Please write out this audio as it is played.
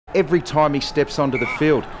Every time he steps onto the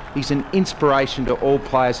field, he's an inspiration to all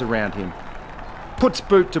players around him. Puts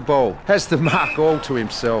boot to ball, has the mark all to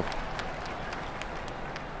himself.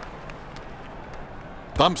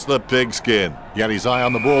 Thumps the pigskin. He had his eye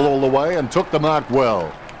on the ball all the way and took the mark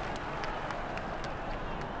well.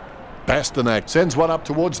 Bastanak sends one up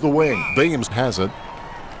towards the wing. Beams has it.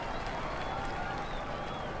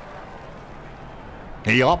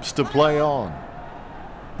 He opts to play on.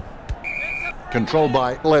 Controlled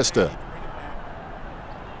by Lester.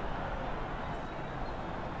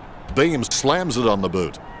 Beams slams it on the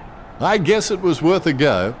boot. I guess it was worth a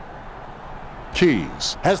go.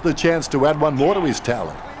 Keays has the chance to add one more to his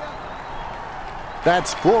talent.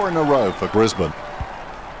 That's 4 in a row for Brisbane.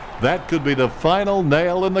 That could be the final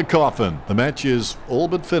nail in the coffin. The match is all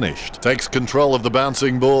but finished. Takes control of the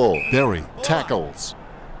bouncing ball. Berry tackles.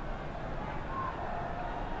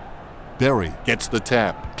 Berry gets the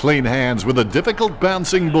tap. Clean hands with a difficult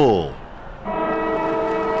bouncing ball.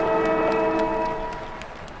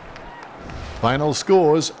 Final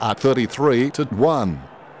scores are 33-1.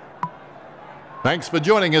 Thanks for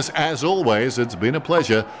joining us. As always, it's been a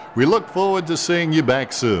pleasure. We look forward to seeing you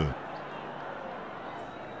back soon.